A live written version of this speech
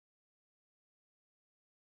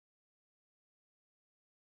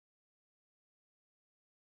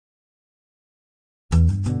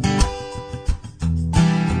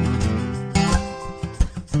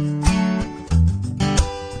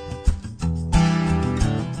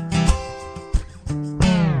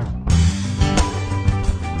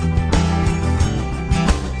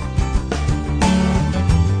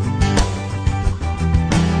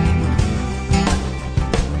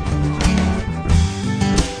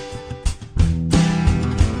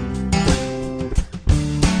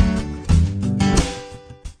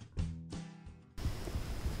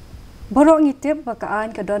Borok ngitip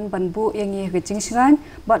bakaan kadon banbu yang ye kecingsingan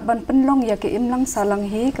bat ban penlong ya ke imlang salang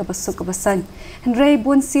hi ke besuk ke besan. Henry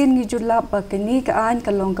bun sin ngijulap bakeni kaan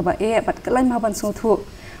kalong ke bae bat kelai maban suthu.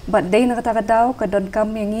 Bat dei na kata kadau kadon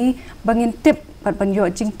kam yangi bangin tip bat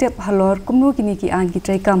banyo jing tip halor kumnu kini ki an ki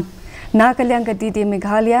trai kam. Na kaliang ke di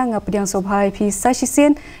Meghalaya ngapdiang sobhai phi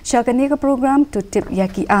sasisen syakani ke program to tip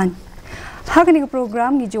yaki an. Hakani ke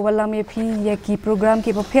program ni jualam ye phi ye ki program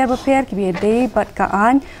ki prepare ki be day bat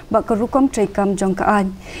kaan bat kerukom trekam jong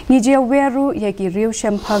kaan ni je weru ye ki riu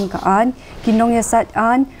shampang kaan ki nong ya sat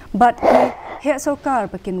an bat ki he sokar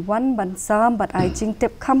bakin wan ban sam bat ai jing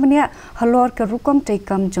tep kamnia halor kerukom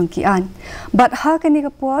trekam jong ki an bat hakani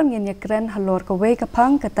ke por ngin ye kren halor ke we ke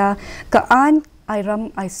pang kata kaan Ai-ram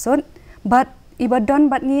Ai-Sut bat ibadon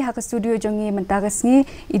bat ni hak studio jongi mentagas ni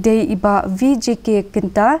ide iba VJK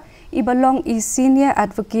kenta ibalong is Senior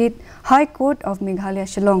Advocate High Court of Meghalaya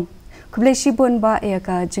Shillong. Kubleshi bun ba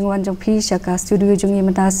ka jingwan jong phi shaka studio jongi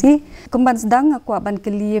matasi kumban sedang akwa ban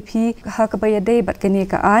keliye phi ha ka bayade bat kene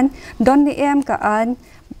ka an don ni em ka an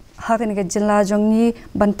ha kene ka jilla jongi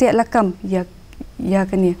bante lakam ya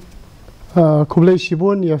kene kubleshi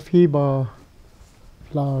bun ya phi ba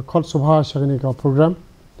la court subha shakane ka program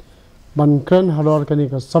ban kren halor kene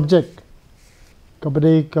ka subject ka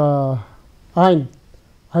bade ka ain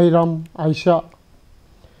Ai-ram Ai-Sut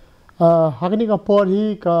hakani ka por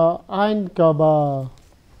hi ka ain ka ba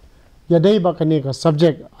yadai ba kani ka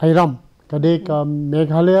subject Ai-ram kade ka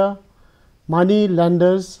Meghalaya Money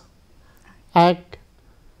Lenders Act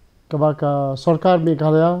ka ba ka sarkar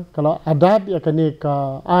Meghalaya kala adab ya kani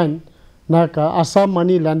ka ain na ka Assam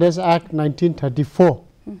Money Lenders Act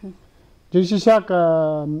 1934 jinsisha ka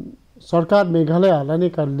sarkar Meghalaya lani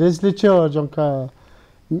ka legislature jong ka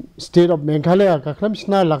State of Meghalaya ka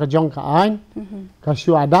klamsna la ka jong ka ain ka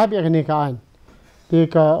shu adab ya kani ka ain te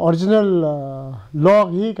ka original law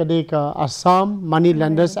hi ka de ka Assam Money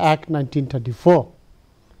Lenders Act 1934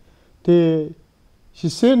 te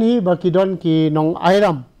sisen hi ba ki don ki nong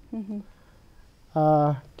Ai-ram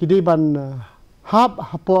ki de ban hab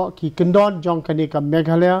hapo ki kendon jong kani ka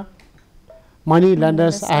Meghalaya Money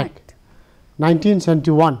Lenders Act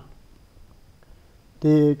 1971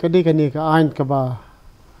 te ka de kani ka ain ka ba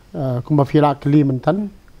kumba fira kli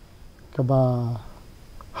mentan kaba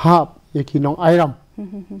hab yaki nong Ai-ram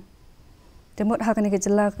temut hakani ke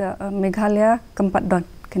jela ke Meghalaya kempat don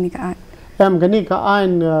kani ka an kani ka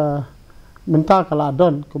ain menta kala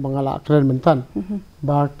don ku mangala kren mentan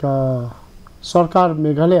ba ka sarkar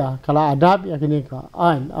Meghalaya kala adab yakini ka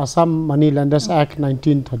ain Assam Money Lenders Act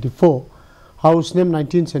 1934 house name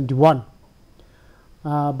 1971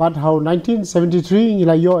 but how 1973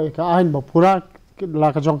 ilayo ka ain ba pura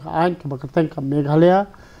la ka jong ka ain ka bakateng ka Meghalaya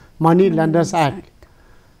Money Lenders Act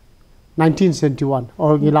 1971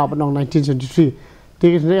 or gila banong 1973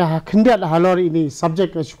 te ha khendat halor ini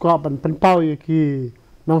subject ka suka ban penpau ki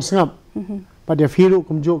nong sngap pa dia firu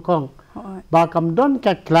kumjo kong ba kam don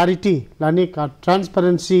ka clarity lani ka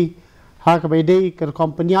transparency ha ka bede ka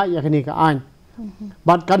company ya kani ka ain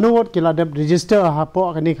but kanot kila dep register ha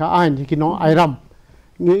po kani ka ain ki no Ai-ram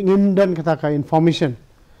ngim don kata ka information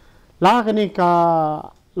la kani ka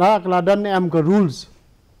la dan am ka rules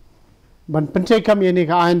ban pencai kam yani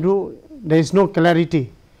ka ain ru there is no clarity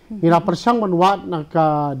ira persang ban wat na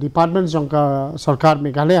ka department jong ka sarkar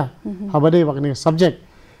Meghalaya habade wakni subject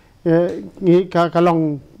ni ka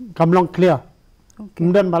kamlong clear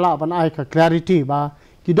kemudian bala ban ai ka clarity ba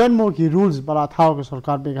ki don mo ki rules bala thau ka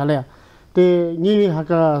sarkar Meghalaya te ni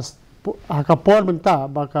haka por benta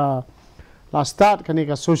ba ka la start kani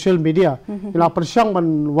ka social media ila persang ban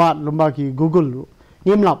wat lomba ki Google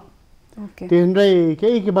ngimlap te hendrai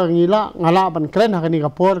ke ki bang ila ngala ban kren hakani ka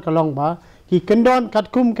por kalong ba ki kendon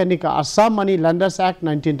katkum kani ka Assam Money Lenders Act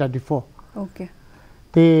 1934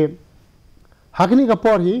 te hakani ka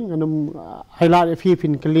por hi nganum haila fi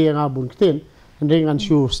fin kli nga bun kten hendrai ngan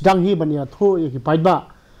shu sedang hi ban ya tho ki paiba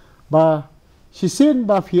ba sisen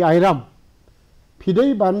ba fi Ai-ram fi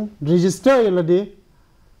dei ban register yalade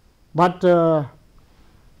but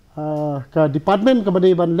ka department ka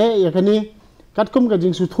badai ban le yakani katkum ka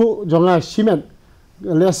jing suthu jonga cement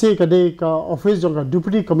le se ka de ka office jonga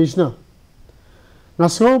deputy commissioner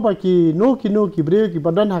nasno ba ki no ki bre ki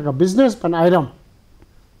badan ha ka business pan Ai-ram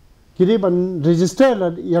kiri ban register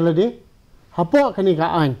yalade hapo kani ka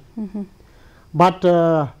ain but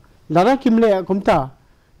lara kimle kumta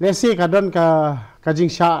le se ka don ka jing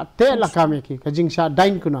sha te la kame ki ka jing sha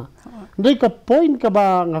dain kuna ndai ka point ka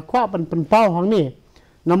ba ngakwa pan pau hang ni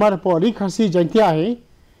namar po ri khasi jantia hai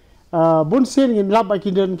bun sen in lab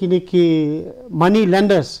ki den kini ki money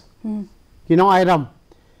lenders kino Ai-ram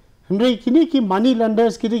ndai kini ki money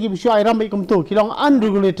lenders kini ki bishu Ai-ram ikum to kilong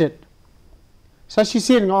unregulated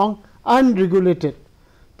sasisen ngong unregulated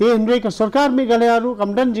te Henry ka sarkar Meghalaya ru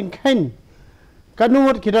kamdan jingkhain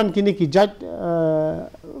kanur kiran kini ki judge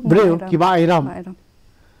breu ki ba iram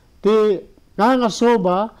te nga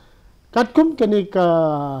soba katkum kini ka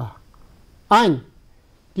ain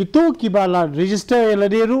kitu ki bala register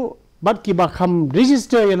yaladeru but ki ba kham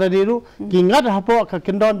register yaladeru ki ngat hapo ka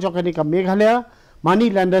kendon jokani ka Meghalaya Money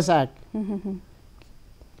Lenders Act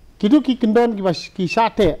kitu ki kendon ki ba ki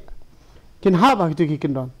shate kin ha ba kitu ki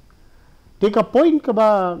kendon Tika point ka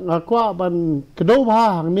ba ngakwa ban kedo ba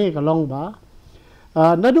hang ni ka long ba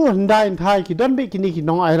nadu handai thai ki don be kini ki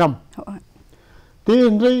nong airam te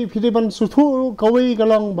ndrei phiri ban suthu kawi ka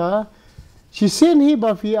long ba si sen hi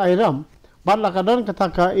ba fi airam ban la ka don kata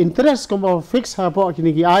ka interest ko ba fix ha po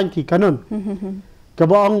kini ki ain ki kanun ka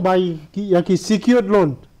ba ong bai ki ya ki secured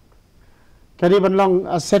loan kari ban long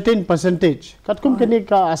a certain percentage kat kum kini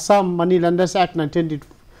ka Assam Money Lenders Act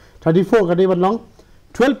 1934 kari ban long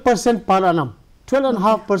 12% per annum,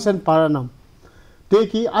 12.5% per annum.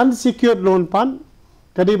 Take unsecured loan pan,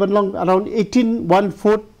 kadi banlong around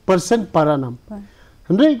 18.14% per annum.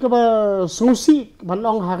 Henry kaba sungsi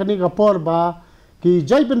banlong hakani kapor ba ki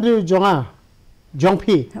jai pendri jonga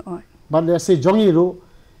jongpi. But they say jongi ru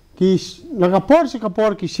ki nagapor si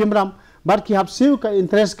kapor ki shimram but ki hapsiu ka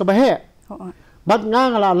interest ka bahe. But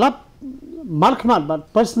nga ngala lap markmat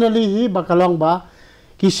but personally hi bakalong ba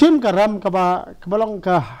Kishim ka ram kaba kabalong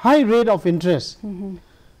ka high rate of interest.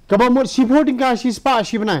 Kaba mo supporting ka shispa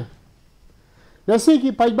shibnai. Nasi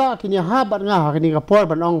ki paiba kinya ha bat nga kini ka por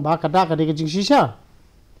banong ba kada ka dikajing shisha.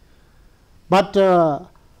 But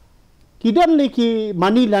kidan le ki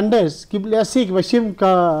money lenders ki lesi ki bashim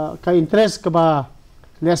ka interest kaba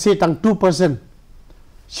lesi tang 2%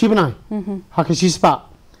 shibnai. Ha ka shispa.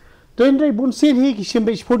 To indrai bun sin hi ki shim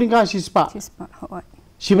supporting ka shispa. Shispa hoi.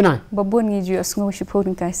 Shibnai. Babun ngi ju asngo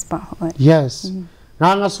supporting ka spa hoi. Yes.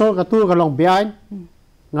 Nga so ka tu ka long behind.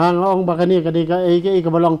 Nga ong ba kani ka di ka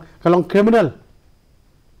balong kalong criminal.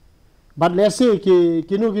 But let's say ki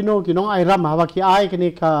kinong ay ram hawa ki ay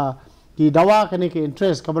kani ka ki dawa kani ki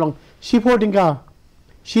interest ka balong supporting ka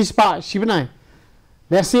shispa shibnai.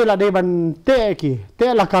 Let's say la de ban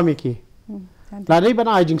te la kami ki. La de ban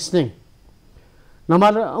ay jing sning.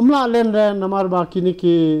 Namar umla lendre namar ba kini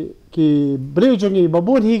ki breu jongi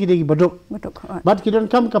babun hi ki baduk but ki don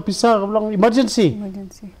kam ka pisa long emergency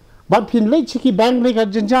but pin late chiki bank le ka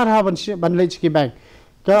janjar ha ban late chiki bank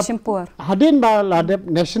ka hadin ba la de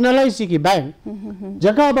nationalize ki bank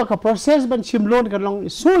jaga ba ka process ban chim loan ka long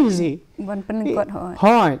so easy ban pen kot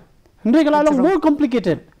hoi ndre ka long more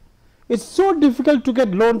complicated it's so difficult to get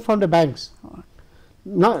loan from the banks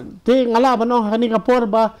na te ngala banong hani ka por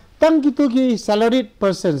ba tang kitu ki salaried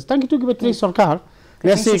persons tang kitu ki betri sarkar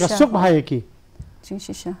Lesi ka suk bahaya ki.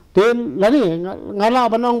 Shisha. Ten lani ngala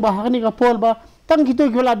banong bahani ka pol ba tang kitu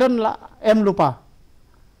kila don la em lupa.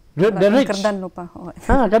 The rich. Kerdan lupa.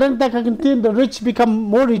 Kadang tak kintin the rich become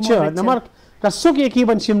more richer. Namar ka suk ki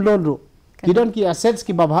ban sim loan ru. Kidon ki assets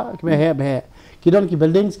ki babha ki he. Kidon ki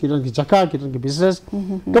buildings, kidon ki jaka, kidon ki business.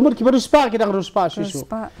 Kamur ki baru spa kidang ruspa susu.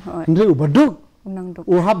 Ndre ubaduk.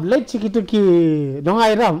 Uhab lech kitu ki dong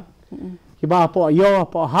airam. Kiba po yo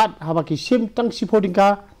po hat haba ki sim tang supporting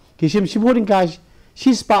ka ki sim supporting ka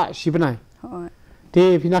shispa shibnai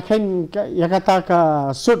te pinakhen yakata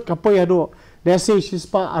ka sut ka po yado they say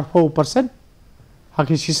shispa are 4%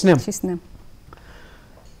 haki shisnem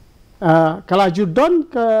kala ju don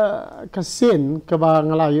ka sin ka ba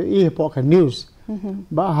ngala yo I po ka news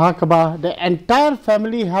ba ha ka ba the entire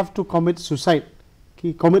family have to commit suicide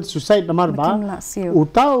ki commit suicide namar ba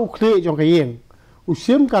uta ukle jong ka yeng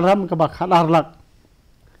usim karam ka ba khadar lak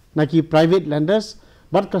naki private lenders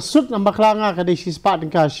but ka sut na bakla nga ka de shispa din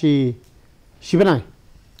ka shibnai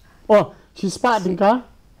shispa din ka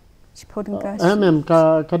supporting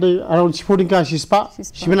ka ka de around supporting ka shispa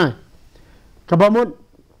shibnai ka ba mo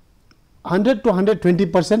 100 to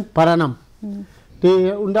 120% per annum te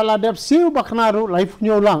undala dep siu baknaru life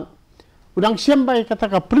nyo lang udang siem bai kata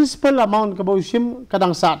ka principal amount ka ba usim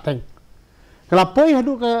kadang sa teng Kalau poi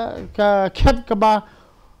hadu ka khat ka ba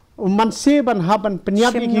manse ban haban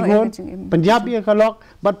penyabi ki gon penyabi ka lok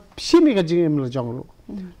but simi ka jing emla jonglu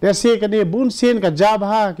dese ka ne bun sen ka jab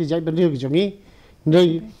ha ki jai ban ki jongi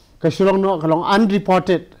nei ka shulong no kalong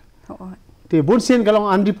unreported te bun sen kalong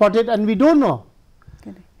unreported and we don't know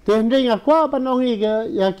te ndeng akwa banongi ga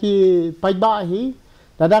ya ki pai ba hi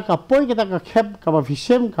dada ka poi kita ka khep ka ba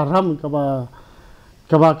fishem ka ram ka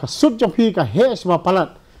ba ka sut jong phi ka hes ba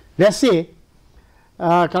palat dese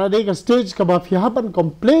kalau dia ke stage ke bawah haban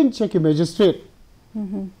complain cek magistrate,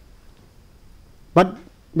 but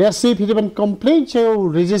dia say pihak complain cek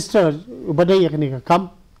register, ubadai yang ni kam,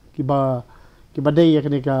 kiba ki badai ya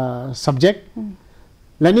kini ka subject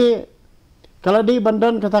lani kalau di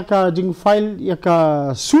bandan kata ka jing file ya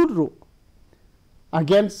ka suit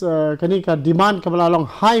against kini ka demand ka balalong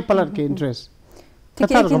high palat ke interest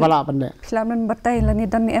kata ka bala banda Filaman batai lani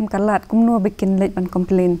dan ni em kalat kumno bikin late ban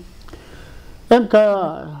complain em ka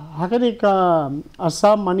hakani ka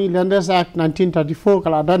Assam Money Lenders Act 1934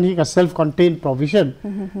 kala dan hi ka self contained provision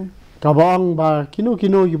ka bang ba kino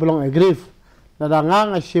you belong aggrieve da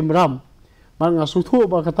nga shimram man nga suthu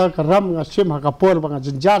ba kata ka ram nga shim hakapor ba nga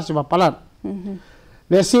jinjar si ba palat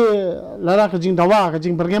lesi lara ka jing dawa ka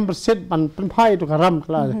jing bergem berset ban penphai tu ka ram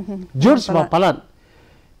kala jur si ba palat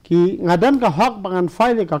ki ngadan ka hak bangan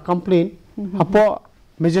file ka complaint hapo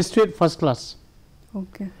magistrate first class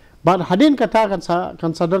okay but hadin kata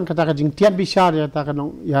kan sadon kata ka jing tian bishar ya ta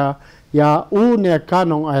kanong ya u ne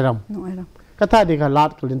kanong airam kata de ka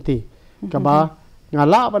lat kalenti ka ba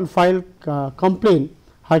ngala ban file ka complaint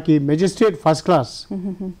haki magistrate first class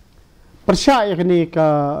persya ya kini ka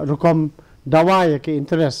rukom dawa ya ke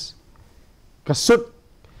interest ka sut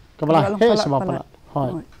ka bala he sebab pala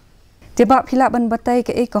hoy tiba phila ban batai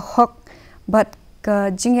ke ek hok bat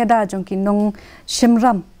ka jingyada jong ki nong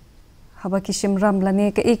shimram haba ki shimram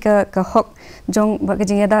lani ke ek ka hok jong ba ka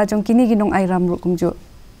jingyada jong kini ki nong airam ru kumjo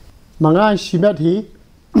manga shibat hi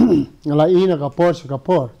ngala ina ka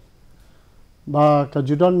por ba ka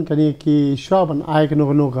judon kani ki shaban ai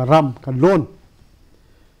kano ka ram ka loan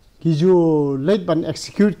ki ju late ban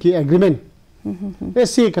execute ki agreement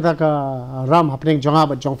esi kata ka ram happening jonga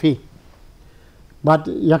ba jong fi but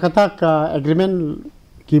ya kata ka agreement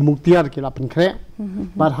ki muktiar ki lapan kre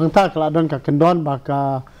but hangta kala don ka kendon ba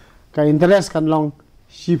ka interest kan long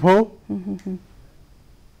shipo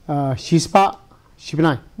shispa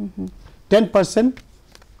shipnai 10%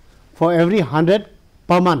 for every 100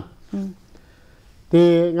 per month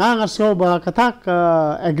te nga so ba kata ka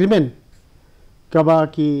agreement ka ba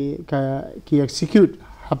ki execute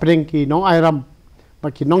happening ki nong airam ba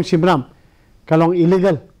ki nong shimram kalong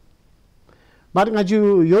illegal but nga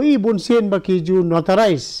ju yoi bunsen ba ki ju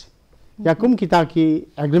notarize yakum kita ki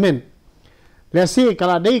agreement lesi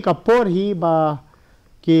kala dei ka por hi ba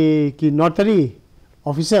ki notary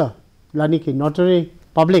officer lani ki notary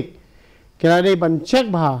public kala dei ban check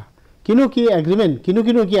ba kinu ki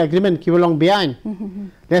agreement ki belong behind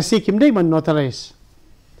lesi kim dei ban notarize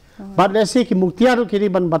but lesi ki muktiar ki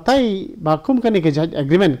ban batai ba kum kani ke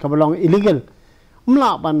agreement ka belong illegal umla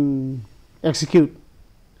ban execute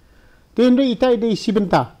tendo itai dei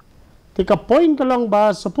sibenta te ka point kalong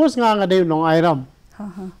ba suppose nga dei nong airam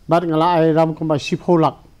but ngala airam kum ba ship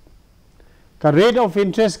holak ka rate of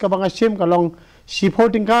interest ka banga shim kalong ship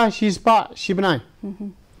holding ka shispa shibnai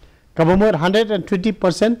ka bomor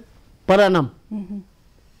 120% per annum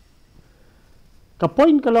ka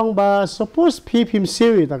point kalong ba suppose pip him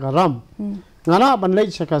sewi ta ka ram ngala ban lei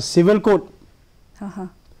ka civil code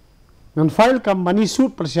ngan file ka money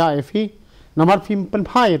suit persya fi namar film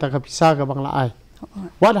penphai ta ka pisa ka bangla ai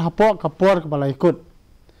wat hapo ka por ka balai code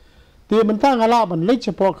te menta ngala ban lei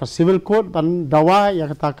chapo ka civil code ban dawa ya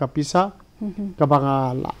ka ka pisa ka banga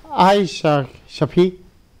ai shafi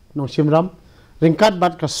no simram ringkat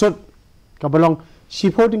bat ka sut ka balong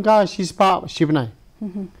shipoting ka shispa shibnai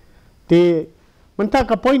te menta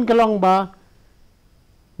ka point kalong ba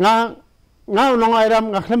nga nong airam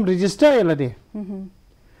nga khlem register la de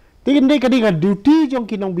tikin dei kadi ka duty jong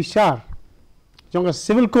kinong bisar jong ka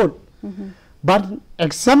civil code but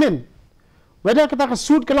examine whether kata ka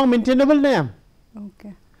suit kalong maintainable na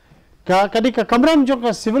okay ka kadi ka kamram jong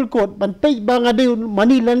ka civil code ban pay ba nga de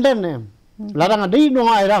money lender na larang ade no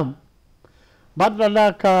airam but la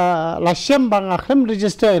ka la shem ba nga khlem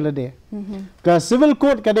register la de ka civil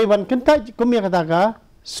code ka de ban kanta kumya kata ka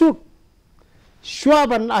suit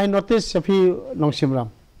shwaban I notice safi nong simram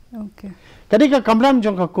okay kadi ka kamram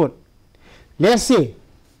jong ka code let's say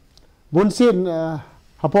bunsin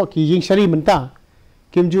hapo ki ying shari menta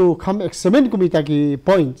kimju kham examine kumita ki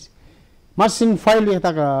points masin file ya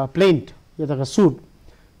ta ka plaint ya ta ka suit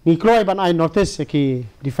ni kloi ban I notice ki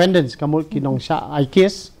defendants kamol ki nong sha I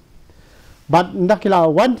case but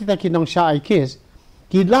ndakila one ta ki nong sha I case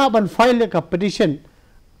ki la ban file ka petition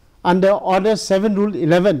under order 7 rule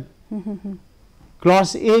 11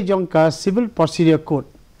 clause A jong ka civil procedure code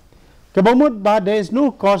kabamut ba there is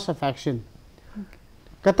no cause of action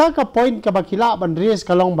kata ka point ka bakila ban raise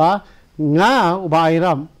kalong ba nga uba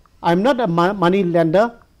airam I'm not a money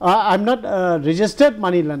lender I'm not a registered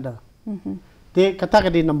money lender te kata ka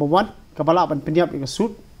di number 1 kabala ban penyap ka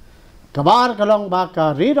suit kabar kalong ba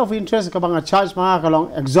ka rate of interest ka bang charge ma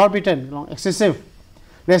kalong exorbitant kalong excessive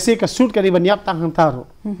let's say ka suit ka di ban yap tang taro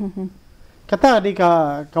kata di ka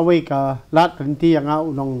kawai ka lat kanti nga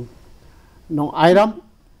ulong nong airam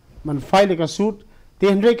man file ka suit ti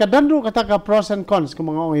Henry ka dandu kata ka pros and cons ka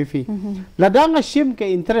mga OFI ladang shim ka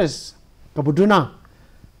interest ka buduna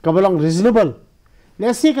ka balong reasonable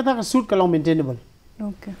lesi kata ka suit ka long maintainable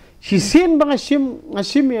okay si sin bang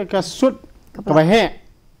shim ka suit ka bahe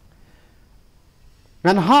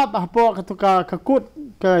ngan hap hapo ka kut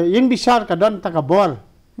ka yung bisar ka don ta ka bor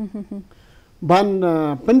ban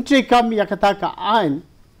pentri kam ya kata ka ain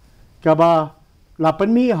ka ba lapan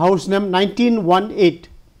mi house name 1918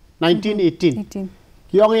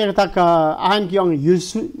 Kiong yang kata ka ain kiong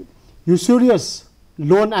usurious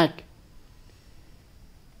loan act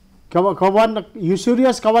kawan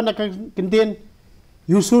usurious kawan nak contain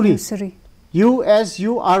usury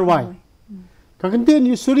USURY ka contain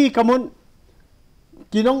usury kamun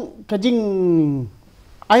kinong kajing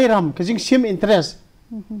airam kajing shim interest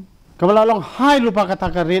kabala long high lupa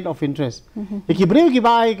kata ka rate of interest ikibreu ki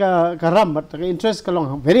bai ka ram but ka interest ka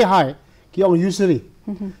long very high kiong usury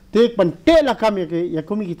tek pan te la kam ya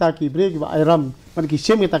kumi kita ki breu ki bai ram pan ki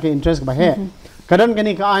shim kita ka interest ba he kadan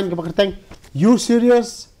kani ka ain ka pakarteng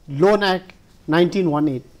usurious loan act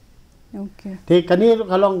 1918 okay te kani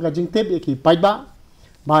kalong kajing tep ki pai ba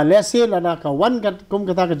lese la da ka one ka kum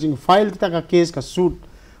kata ka jing file kita ka case ka suit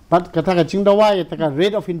but kata ka jing dawai ta ka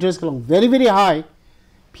rate of interest kalong very very high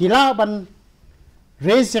pila ban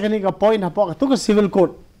raise kani ka point hapo ka tu ka civil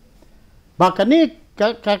court ba kani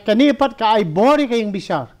pat ka ai bori ka yung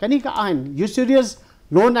bisar kani ka ain usurious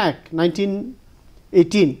loan act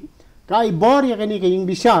 1918 ka ai bori kani ka yung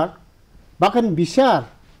bisar bakan bisar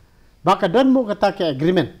baka dan mo kata ka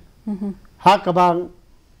agreement ha ka bang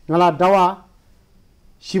ngala dawa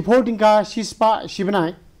shipholding ka shispa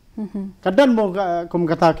shibnai kadan mo kum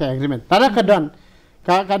kata ka agreement tada kadan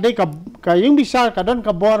ka dei ka yung bisar kadan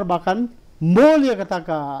ka bor bakan mol ya kata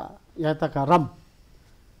ka ram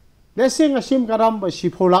lesing asim ka ram ba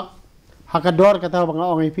shipholak hakador kata bang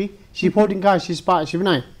ong ipi shipholding ka shispa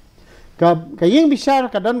shibnai ka yung bisar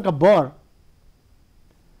kadan ka bor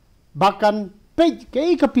bakan pay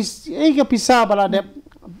kay ka pisa bala de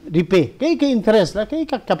repay kay ka interest la kay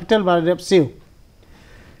ka capital bala de sale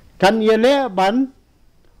kan yele ban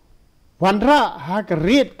wanra hak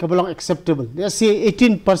rate ka belong acceptable they say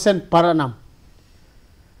 18% per annum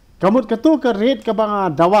kamut katu ka rate ka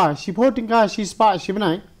bang dawa shiphoting ka shispa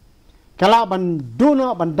shibnai kala ban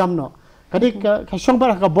dono ban damno kadi ka syong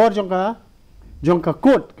ba ka bor jong ka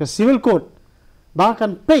court ka civil court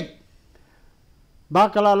bahkan pay ba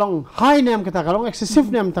kala long high name kita kalong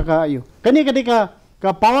excessive name ta ka ayo kani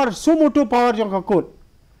ka power sumutu power jong ka court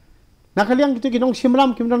nakaliang gitu ginong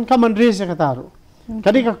simram kimnon kaman raise kataro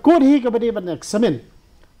kadi ka court hi ka badi ban examine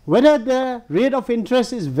whether the rate of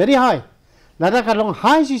interest is very high lada kalong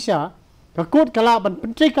high sisya ka court kala ban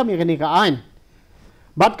pentri kami kani ka ain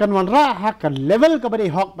bat kan wanra ha ka level ka badi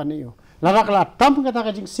hok ban iyo lada kala tam kata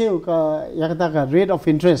ka jing seo ka ya kata ka rate of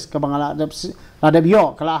interest ka bangala ada bio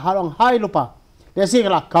kala halong high lupa lesi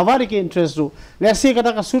kala cover ke interest ru lesi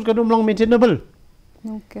kata ka suit ka dum long maintainable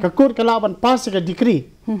okay ka court kala ban pass ka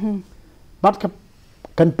decree but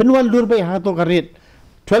kan penwal dur bay ha to ka rate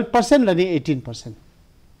 12% la ni 18%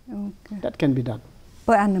 okay that can be done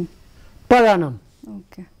per annum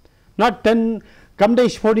okay not 10 kam dai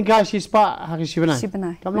sporting ka shispa ha ki shibnai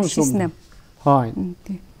kam long sum hoy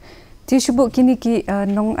okay ti shubu kini ki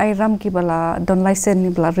nong ai ram ki bala don license ni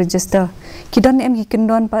bala register ki don em ki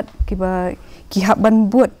kendon pat ki ba ki hab ban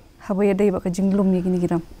buat habaya dai ba ka jinglum ni kini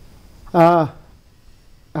kiram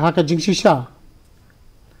ha ka jing shisha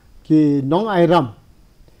ki nong ai ram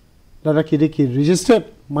dara ki registered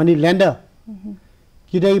money lender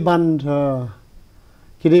ki dai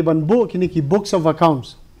ban bu kini ki books of accounts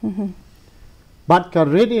but ka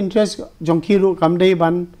rate interest jong ki ru kam dai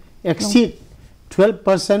ban exceed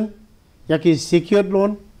 12% ya ki secured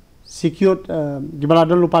loan secured gibala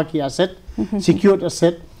don lupa ki asset secured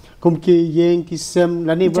asset kum ki yeng ki sem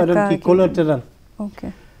lani badan ki collateral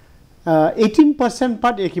okay 18%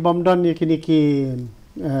 pat ki bomdon ni kini ki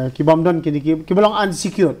bomdon kini ki belong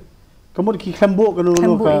unsecured kemudian ki klembo ka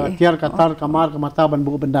lulu ka tiar ka tar kamar ka mata ban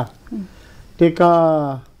bu benda teka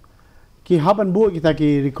ki haban bu kita ki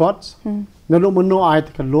records nalu meno ayat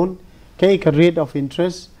ka loan kay ka rate of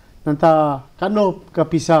interest nanta kano ka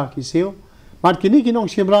pisa ki seo mat kini kinong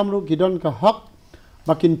simram ru ki don ka hak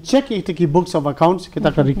bakin check ite ki books of accounts kita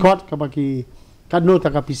ka record ka baki kano ta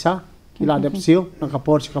ka pisa kila adep seo nang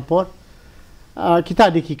kapor kita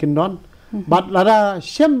di ki kendon but lara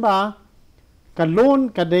shemba ka loan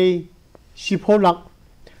ka dei shipholak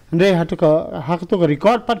andre hatu ka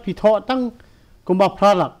record pat pitho tang kumba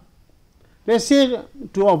pralak let's say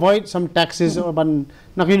to avoid some taxes or ban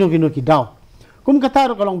nakino ki daw kum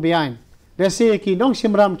kataro kalong behind let's say ki nong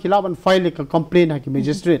simram ki laban file ka complain ha ki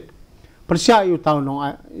magistrate persya yu taw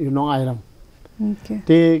nong airam Okay.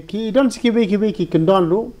 te ki don skibe ki kendon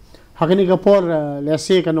lu hakani ka por let's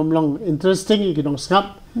say ka nomlong interesting ki nong skap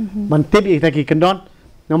man tip ik ta ki kendon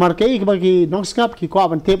nomar ke ik ba ki nong skap ki ko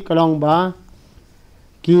ban tip ka long ba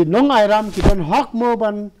ki nong airam ki don hok mo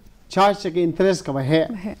ban charge ki interest ka ba he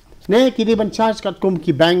ne ki di ban charge kat kum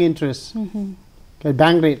ki bank interest ka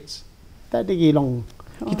bank rates ta de ki long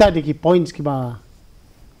kita de ki points ki ba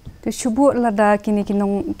Te shubu lada kini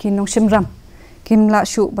kinong simram kim la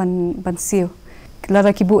shu ban siu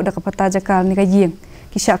lada kibu da kapata jakal ni ka yeng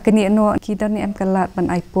kisha kini no kita ni em kalat ban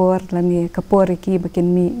aipor la ni kapor ki bakin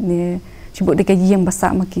mi ni shubu de ka yeng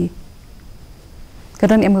basa maki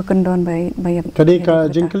kadon em ka kendon bay kadi ka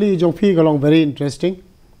jingkli jong phi ka long very interesting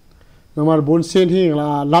nomar bon sen hi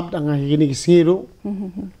la lab dang hi ni siru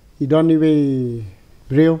I don ni we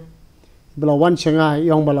breu bala wan changa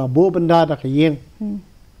yong bala bo banda da ka yeng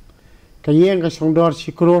ka songdor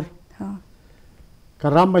sikror ka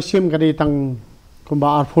ram basim ka di tang kumba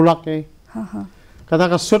ar fulak e kata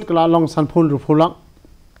ka sut ka long san phun ru fulak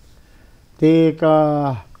te ka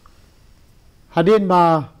hadin ba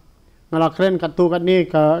ngala kren ka tu ka ni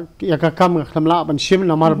ka ya ka kam ka khlamla ban sim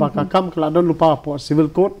na mar ba ka kam ka don lupa po civil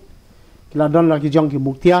court kila don la ki jong ki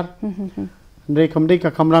muktiar ndre kamde ka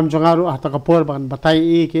kamram jongaru ata ka por ban batai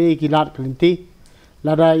e ke ki lat klinti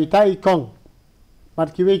lada itai kong pat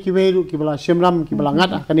kiwe ru ki bala simram ki bala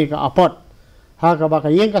ngat kani ka apot ha ka ba ka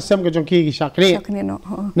yeng ka sem ka jong ki shakre no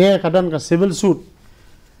ne ka don ka civil suit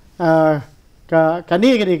ka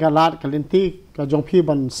kani kani ka lat klinti ka jong phi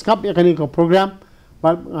ban skap ya kani ka program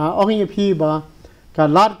ba ong ye phi ba ka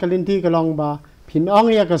lat klinti ka long ba phin ong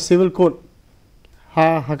ya ka civil court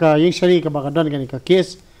ha ka yeng shari ka ba ka don kani ka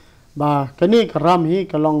case ba kani ka ram hi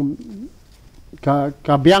ka long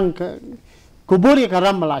ka biang ka kuburi ka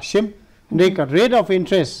ram mala sim the rate of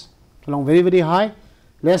interest along very high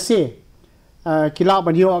let's say kila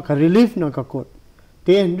ban yo ka relief no ka kot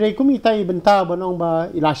te ndre kumi tai benta banong ba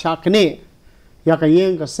ila sha kne ya ka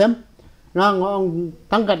yeng ka sem nga ngong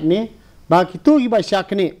tangkat ne ba kitu gi ba sha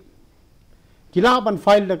kne kila ban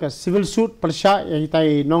file ka civil suit persha ya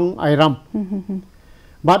tai nong airam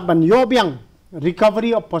bat ban yo biang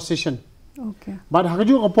recovery of possession okay bat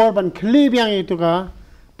haju ka por ban khli biang itu ka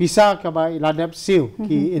pisa ka ba ila dep siu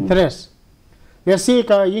ki interest Yasi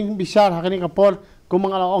ka yung bisar hakani ka por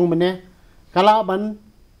kumang alaong mene kala ban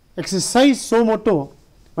exercise so moto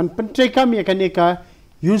ban pentre kam ya kani ka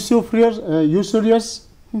usurious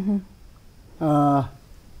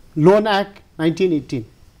loan act 1918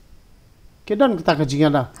 kedon kita ka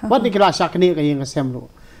jingada wat ni kila sakni ka yung semro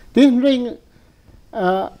tin ring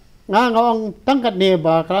nga ngawang tangkat ne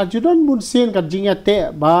ba kala judon mun sin ka jingate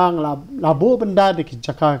bang labo benda de ki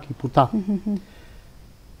jaka ki puta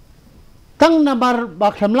tang nabar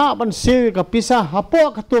bakhamla ban sewi ka pisa hapo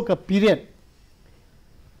ka to ka period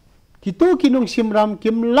kitu kinong simram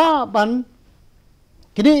kimla ban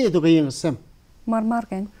kini itu kayang sem marmar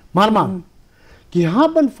kan marma ki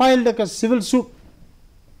haban file ka civil suit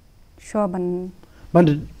sure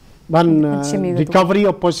ban recovery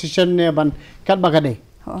of possession ne ban kat bagade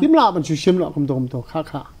kimla ban su simla kum to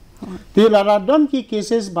kha ti la ra don ki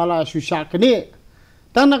cases bala su shakne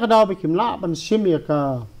tang na ka daw be kimla ban sim ya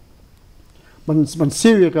ka ban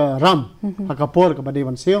siu ka ram ka por ka bade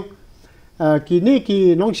ban siu kini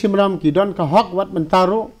ki nong simram ki don ka hok wat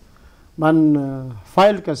mentaro man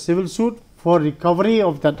file ka civil suit for recovery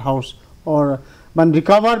of that house or man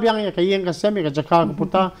recover biang ya kayeng ka sem ka jaka ka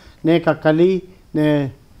puta ne ka kali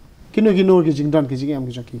ne kinu ki jingdon ki jingam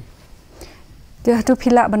ki jaki te hatu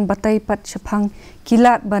phila ban batai pat chapang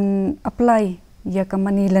kilat ban apply ya ka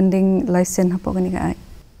money lending license hapo gani ka ai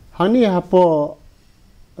hani hapo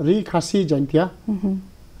ri khasi jantia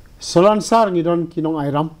solansar ngidon kinong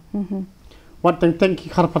airam wat teng ki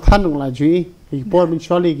kharpathan ngla jui ki por min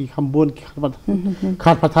choli ki khambon ki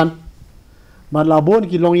kharpathan ma labon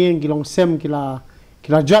ki longyeng ki long sem ki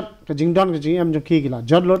la jat ka jingdon ka jingam joki ki la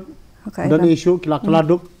jat lot don issue ki la kala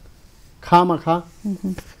duk khama kha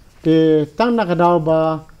te tang na ka daw ba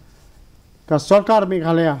ka sarkar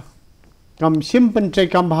meghalaya kam simpan tre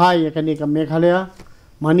kam bhai ka ni ka meghalaya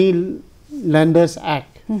money lenders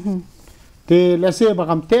act te lese ba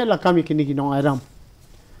kam te la kam kini ki nong airam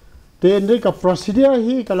te ndre ka procedure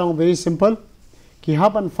hi ka long very simple ki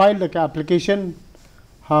haban file the application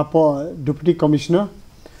ha po deputy commissioner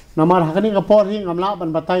namar hakani ka por hi ngamla ban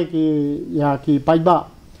batai ki ya ki paiba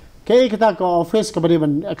ke kita ka office ka bari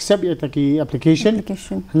ban accept ya ki application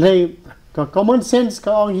ndre ka common sense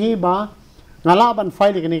ka ong hi ba ngala ban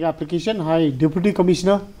file kini ka application hai deputy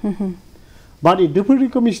commissioner but the deputy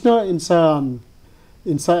commissioner in some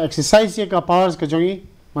insa exercise ye ka powers ka jongi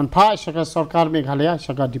man pha shaka sarkar meghalaya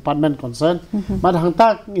shaka department concern but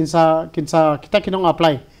hangta insa kinsa kita kinong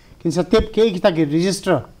apply kinsa tip ke kita ki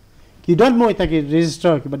register ki don't mo ita ki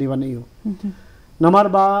register ki badi wan yo namar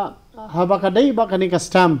ba haba ka dai ba kani ka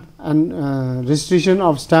stamp and registration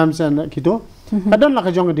of stamps and kito kadon la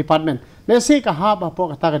ka jong department le se ka ha ba po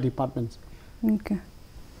ka ta ka department okay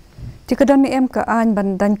jika dan em ka an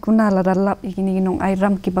bandan kuna la dalap igini nong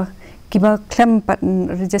airam kiba claim pat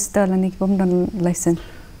register la ni bom dan license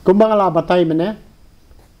kumbang la batai mene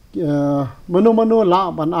manu la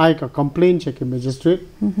ban ai ka complain check magistrate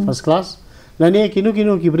first class la ne kinu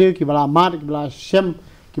ki bre ki bala mat ki bala shem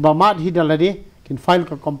ki ba mat hi dal de kin file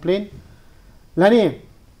ka complain la ne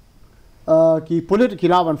ki police ki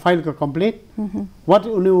la ban file ka complaint what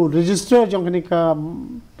unu register jong ni ka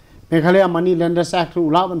Meghalaya Money Lenders Act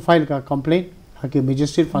ula ban file ka complaint hake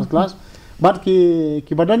magistrate first class but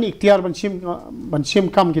ki badan ikhtiar ban shim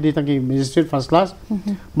kam ki ditang ki magistrate first class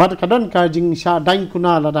but kadon ka jing sha dain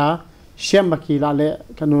kuna lada shem baki lale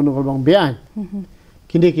kanun ko bang bean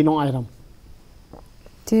kinde ki nong airam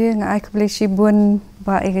ti nga ai kble shibun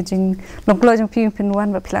ba e jing loklo jing pi pin wan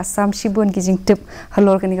ba pla sam shibun ki jing tip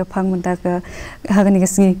halor ka ni ka phang mun ta ka ha ka ni ka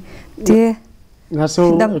singi ti ngaso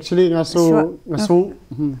actually ngaso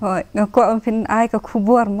hoi ngako am pin ai ka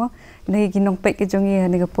khubor mo nei gi nong pe ke jongi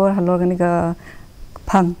ni ka por halor ka ni ka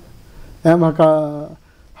phang em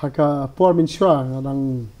haka por min shwa nang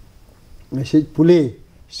ngai pule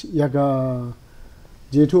ya ga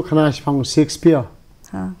je thu khana phang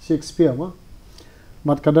Shakespeare ma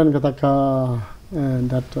mat kadan kata ka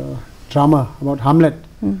that drama about Hamlet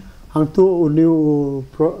hang tu new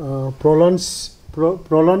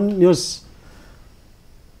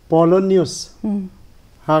Polonius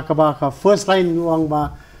ha ka first line wang ba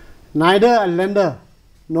neither a lender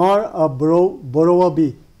nor a borrower be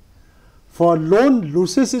for loan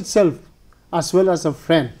loses itself as well as a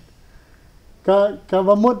friend ka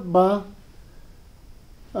vamut ba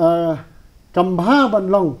kambha ban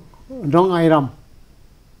long dong airam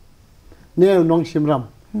ne nong simram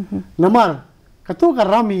namar katu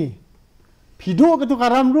karami pido katu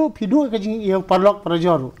karam ru pido ka jing ye parlok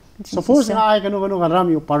prajoru suppose ai kanu karam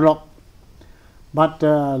you parlok but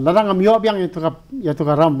larang am yob yang itu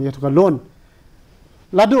karam itu ka loan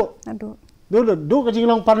ladu do ka jing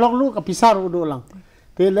long parlok lu ka pisar do lang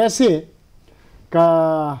te lese ka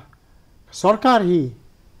sarkar hi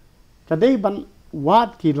kadai ban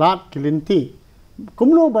wat ki lat kilinti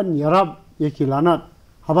kumlo ban yarab ye ki lanat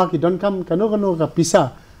haba ki don kam kanu ka pisa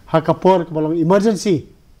ha ka por ka balong emergency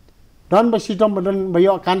don ba sitom badan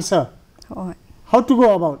bayo cancer how to go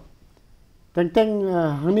about teng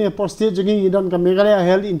hani postage jingi don ka Meghalaya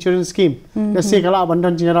health insurance scheme se kala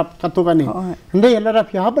bandan jingarap katu kani ndai lara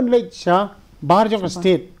phi haban le cha bahar jong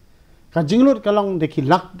state ka jinglot kalong deki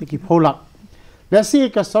lak deki pholak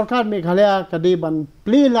lesi ka sarkar Meghalaya ka de ban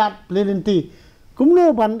plelinti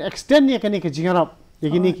kumno ban extend ye kani ka jingarap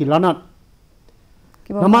yegini ki lanat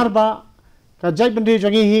namar ba ka jai bandi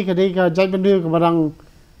jangi hi ka de ka jai bandi ka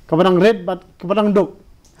barang red but ka barang dok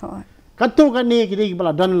katu kani ki de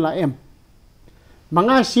bala dan la em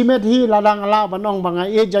manga simet hi ladang ala banong banga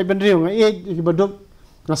e jai bandi nga e ki badok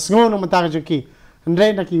na sngo no mata ka joki andre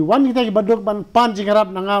na ki wan kita ki badok ban pan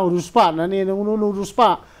jingarap na nga uruspa na ni unu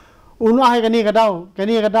uruspa unu ai kani ka daw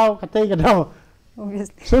katay ka daw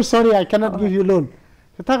so sorry I cannot give you loan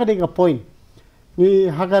kata ka de ka point ni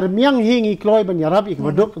hagar miang hingi kloy ban yarap ik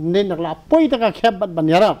badok nen nakla poi ta ka khep ban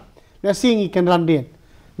yarap na singi kan randen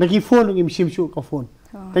nagi phone ngim simshu ka phone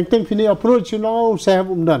teng fini approach you know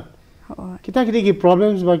sahab umdan kita ki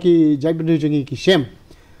problems ba ki jai bindi jingi ki shem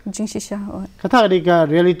jing shisha kata ka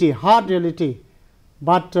reality hard reality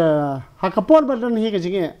but hakapor badan hi ka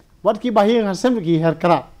jingi what ki bahi hasem ki her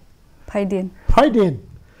kara phaiden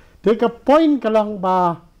take a point kalang ba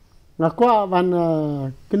ngakwa ban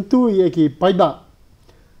kentu ye ki paida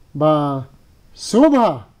ba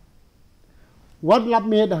sobha what lab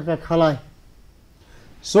me da ka khalai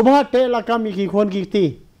sobha te la kam ki khon ki ti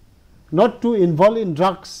not to involve in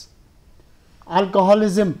drugs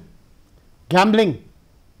alcoholism gambling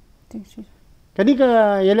kani ka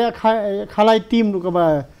yele khalai team nu ka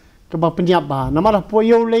ba penyap ba namara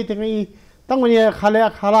poyo le tengi tangmani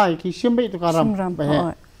khalai ki simbe to karam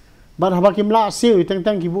ba bar haba kimla siu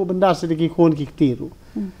teng ki bu benda se ki khon ki tiru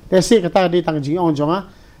te se kata de tang jing ong jonga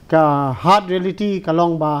ka hard reality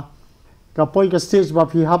kalong ba ka poi ka stage ba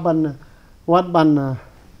phi haban wat ban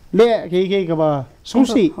le ki ka ba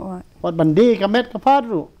susi wat ban de ka met ka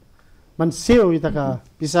padru man siu ita ka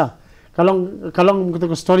pisa kalong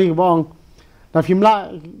ko story ba ong na fimla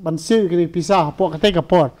ban siu ki pisa po ka te ka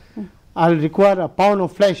por I'll require a pound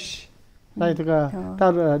of flesh lai tika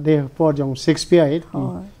tar de por jong Shakespeare it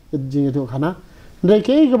jing itu khana ndai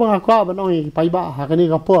ke ga bang akwa ban oi pai ba ha kani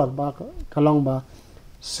ga por ba kalong ba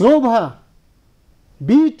slow ba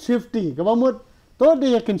be thrifty ga ba mut to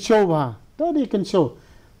de can show ba to de can show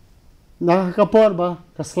na ka por ba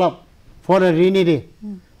ka slap for a rainy day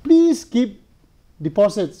please keep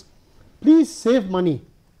deposits please save money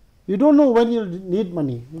you don't know when you need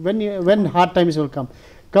money when hard times will come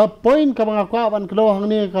ka point ka bang akwa ban klo hang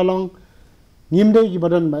ni kalong ngimde gi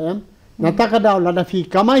badan ba em nataka daw lada fi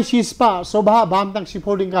kamai si spa sobha bam tang si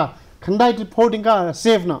folding ka khandai ti folding ka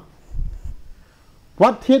save na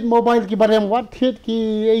what hit mobile ki barem what hit ki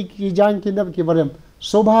ei ki jan ki dab ki barem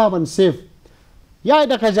sobha ban save ya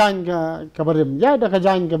da ka jan ka barem ya da ka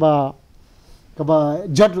jan ka ba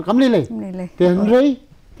jot kamli le te henry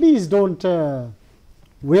please don't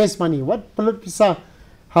waste money what pulut pisa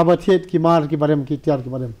habat hit ki mar ki barem ki tiar ki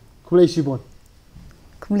barem khulai si bon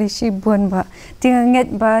kumli shibun ba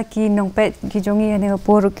tinganget ba ki nongpet ki jongi ane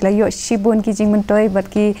por kilayo shibun ki jingmen toy bat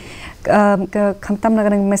ki khamtam na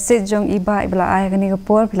kanang message jong iba ibla ay kani ka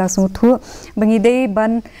por pila suthu bangi dei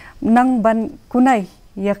ban nang ban kunai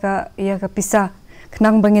ya ka pisa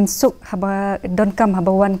knang bangin suk haba don kam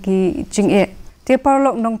haba wan ki jinge te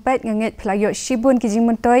parlok nongpet nganget kilayo shibun ki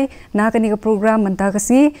jingmen toy na kani ka program manta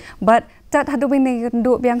kasi but tat hadu bing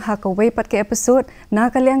ndu biang ha ka wei pat ke episode na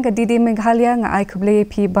kaliang ka didi meghalya nga ai khuble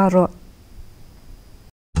phi baro